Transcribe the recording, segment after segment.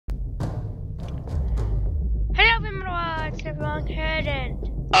wrong head and...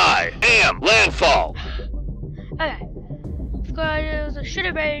 I am landfall. Okay. Let's go ahead and use a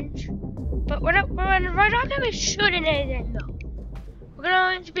shooting range. But we're not gonna be shooting anything, no. We're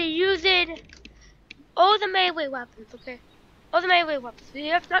going to be using all the melee weapons, okay? All the melee weapons. We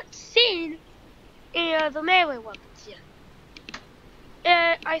have not seen any of the melee weapons yet.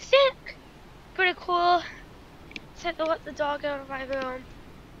 And I think pretty cool. Set to let the dog out of my room.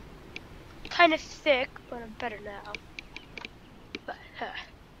 Kind of sick, but I'm better now. But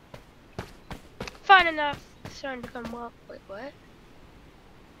fine enough. It's starting to come up. Wait, what?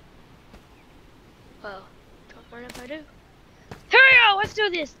 Well, don't mind if I do. Here we go. Let's do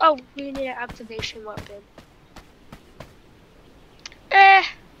this. Oh, we need an activation weapon.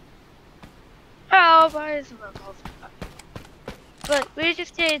 Oh, but it's a little. But we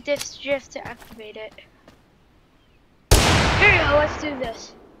just did this just to activate it. Here we go, let's do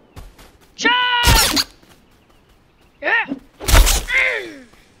this. Charge! Yeah!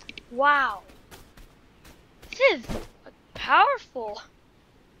 Wow. This is powerful.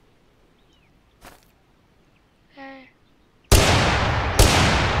 Okay.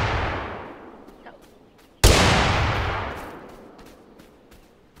 No.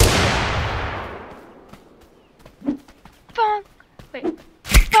 Bonk! Wait.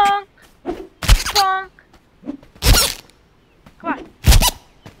 Bonk! Bonk! Come on.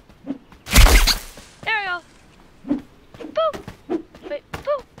 There we go. Boom! Wait,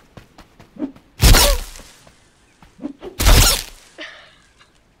 boom! Boom!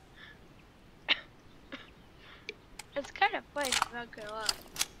 It's kind of funny, I'm not gonna lie.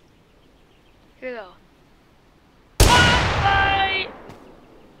 Here we go. Bye!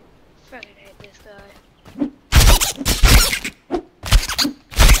 Fucking hate this guy.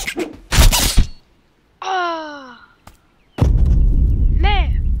 Ah!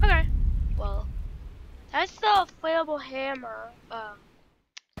 Man! Okay. Well, that's the inflatable hammer.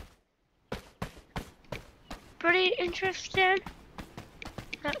 Pretty interesting.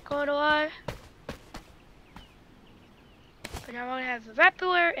 Not going to lie. But now I have the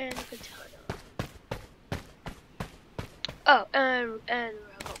Rappler and the katana. Oh, and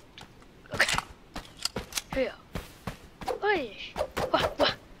remote. Okay. Here we go. What is this?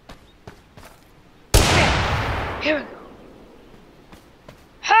 What? Okay. Here we go.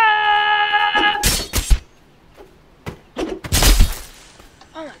 Ha!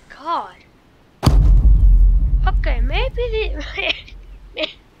 Oh my god. Okay, maybe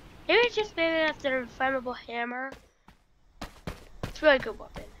that's an inflammable hammer. It's a really good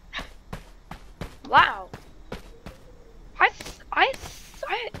weapon. Wow.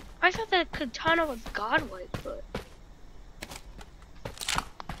 I thought the katana was godlike, but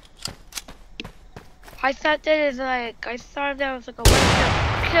I thought that was like a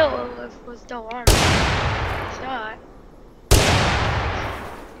one-shot kill if it was no armor. It's not.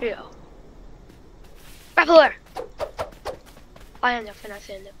 Here you go. Rappler! I end up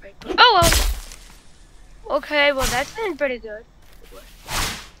finessing it right. Oh well! Okay, well that's been pretty good.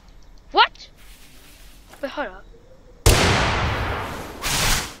 What? Wait, hold up.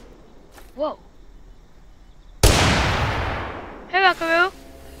 Whoa. Hey, Buckaroo.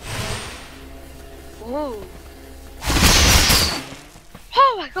 Whoa.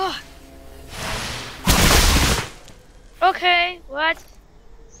 Oh my god. Okay, well that's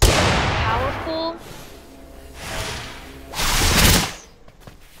powerful.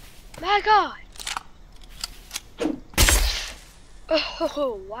 My god.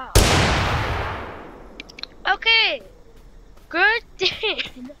 Oh, wow. Okay. Good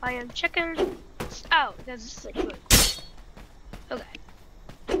thing I am checking this out. This is like good. Okay.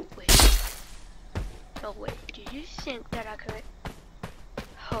 Wait. No, wait. Do you think that I could...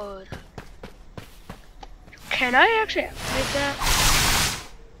 Hold up. Can I actually activate that?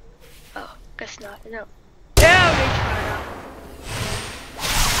 Oh, guess not. No. Yeah, let me try it out.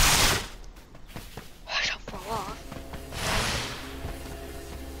 I shall fall off.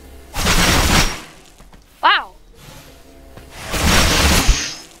 Wow.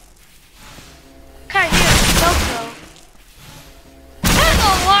 Kind of near so. That's a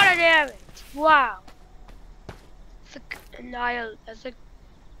lot of damage. Wow. It's like annihilate. That's like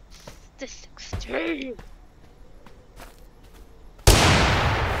this extreme.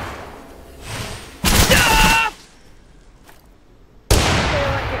 Ah! Okay,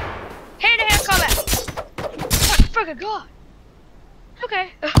 right here. Hand-to-hand combat. Oh, freaking god. Okay.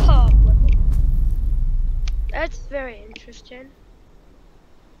 Oh, that's very interesting.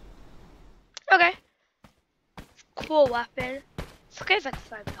 Okay. Cool weapon. This guy's like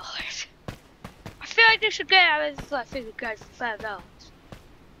 $5. I feel like they should get out of this last figure guys for $5.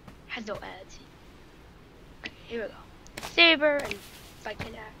 Has no ads. Okay, here we go. saber and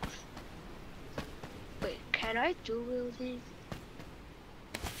Viking axe. Wait, can I dual wield these?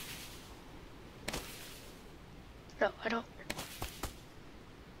 No, I don't.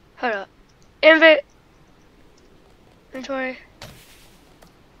 Hold up. Inventory.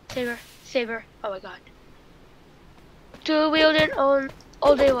 Saber. Oh my god. Dual wielding all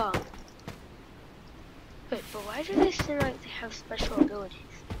day long. Wait, but why do they seem like they have special abilities?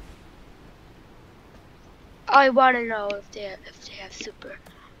 I want to know if they have super.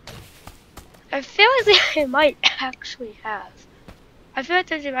 I feel like they might actually have. I feel like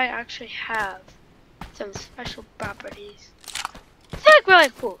they might actually have some special properties. It's like really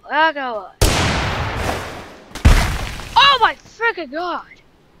cool. I got what? Oh my freaking god!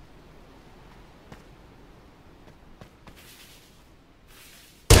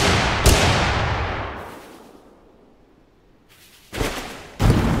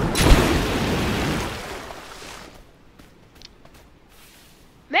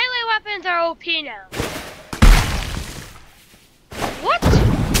 Melee weapons are OP now. What?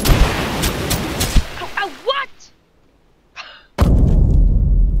 What?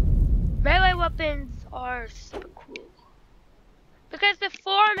 Melee weapons are super cool. Because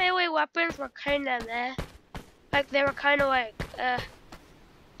before melee weapons were kinda meh. Like they were kinda like, I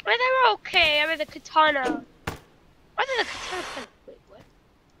mean, they were okay. I mean the katana. I think the katana's kinda, wait, what?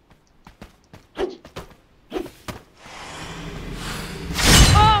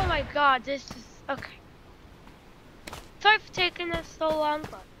 Oh my god, this is, okay. Sorry for taking this so long,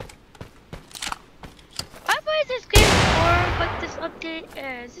 but I played this game before, but this update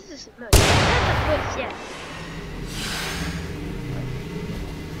is, this is familiar. This is a voice, yeah.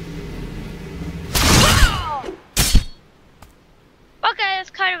 Okay, it's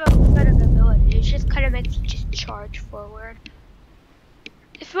kind of a pathetic ability. It just kind of makes you just charge forward.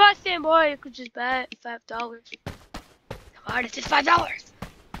 If you want to see more, you could just bet $5. Come on, it's just $5.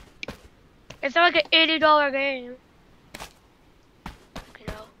 It's not like an $80 game. You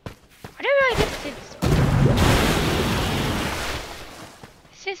know, I didn't really get to see this one.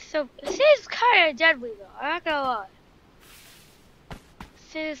 This is kind of deadly though. I'm not gonna lie.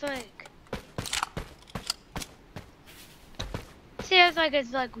 This is like.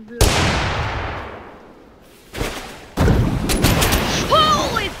 It's like really.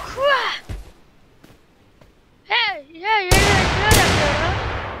 Holy crap! Hey, yeah, you're not good at that, huh?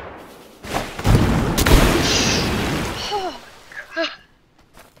 Oh my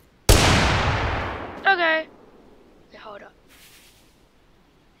god. Okay. Wait, hold up.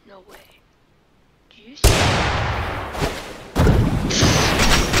 No way. Do you see?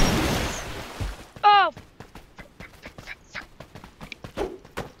 Oh!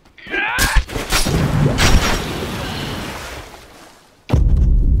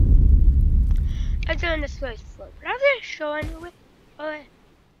 I'm doing this way slow, but I'm gonna show anyway. Okay.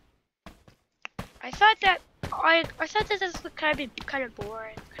 I thought that this would kind of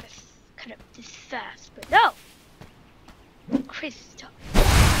boring, kind of this fast, but no. Crazy stuff.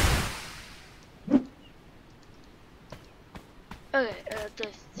 Okay,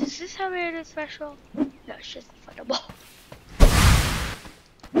 does this have anything special? No, it's just a fighter-ball. I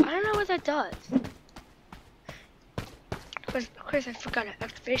don't know what that does. Of course, I forgot an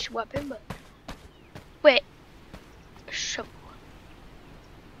activation weapon, but wait, shovel.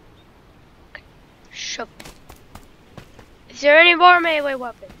 Okay, shovel. Is there any more melee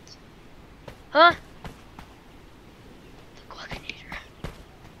weapons? Huh? The Glockinator.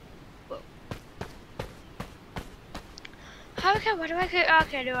 Whoa. Okay, what do I get?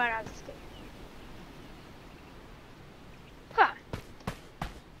 Okay, do I have to skip? Come on.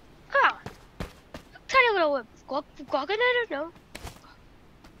 Come on. Tiny little whip. Glockinator? No.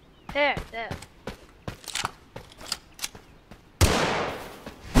 There.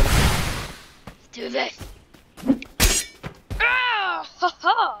 Let's do this. Ah! Ha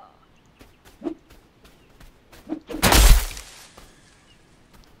ha!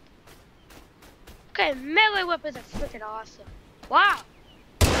 Okay, melee weapons are freaking awesome. Wow.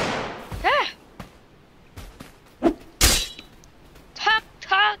 Yeah.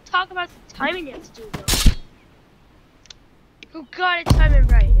 Talk about the timing you have to do though. Who got it timing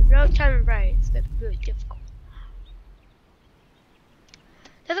right? If you don't time it right, it's gonna be really difficult.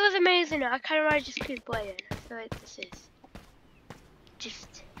 That was amazing. I kind of want to just keep playing. I feel like this is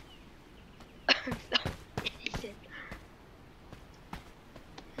just amazing.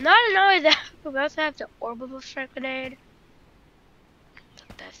 Not only that, we also have the orbital strike grenade.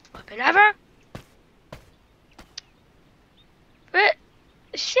 The best weapon ever. But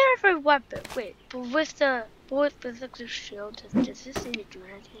share for weapon. Wait, but with the shield, does this even do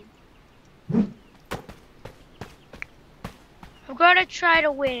anything? I'm gonna try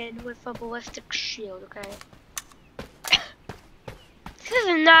to win with a ballistic shield, okay? This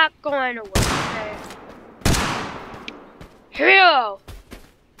is not going to work, okay? Here we go!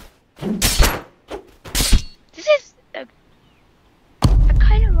 This is... I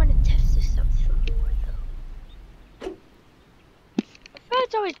kind of want to test this out some more, though. I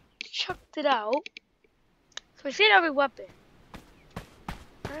first always chucked it out. So I see every weapon.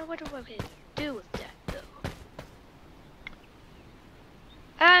 I don't wonder what we can do with that, though.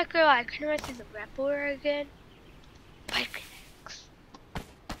 I can I see the grappler again? Pike axe.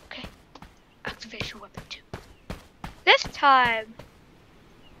 Okay. Activation weapon 2. This time...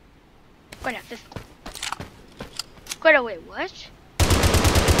 Wait, not this one. Wait, oh, wait, what?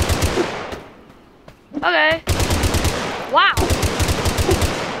 Okay. Wow.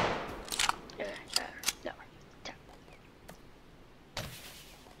 No. Tap.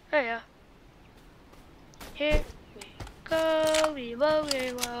 There you go. Here we go.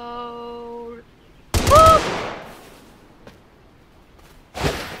 Reload. Whoop!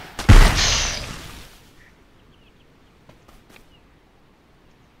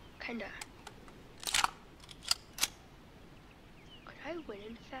 Kinda. Could I win,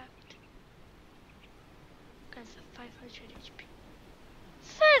 in fact? Against a 500 HP.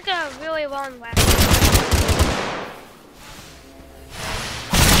 This is a really long weapon.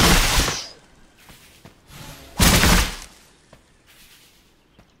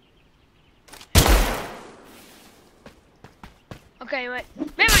 Okay, wait.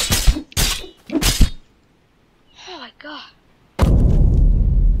 Oh my god.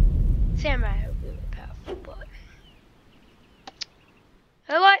 Samurai are really powerful, but...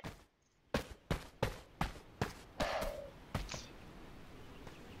 You know what?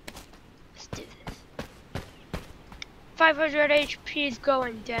 Let's do this. 500 HP is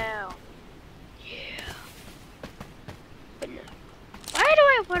going down. Yeah. But no. Why do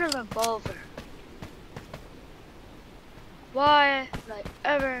I want a revolver? Why did I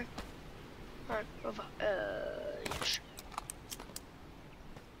ever want a revolver? Yeah, sure.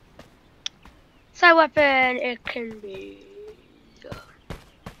 Side weapon, it can be...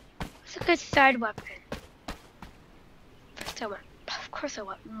 It's a good side weapon. First I want... Of course I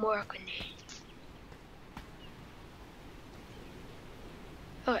want more grenades.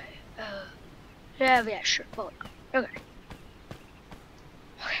 Okay, yeah, sure, bullet. Okay.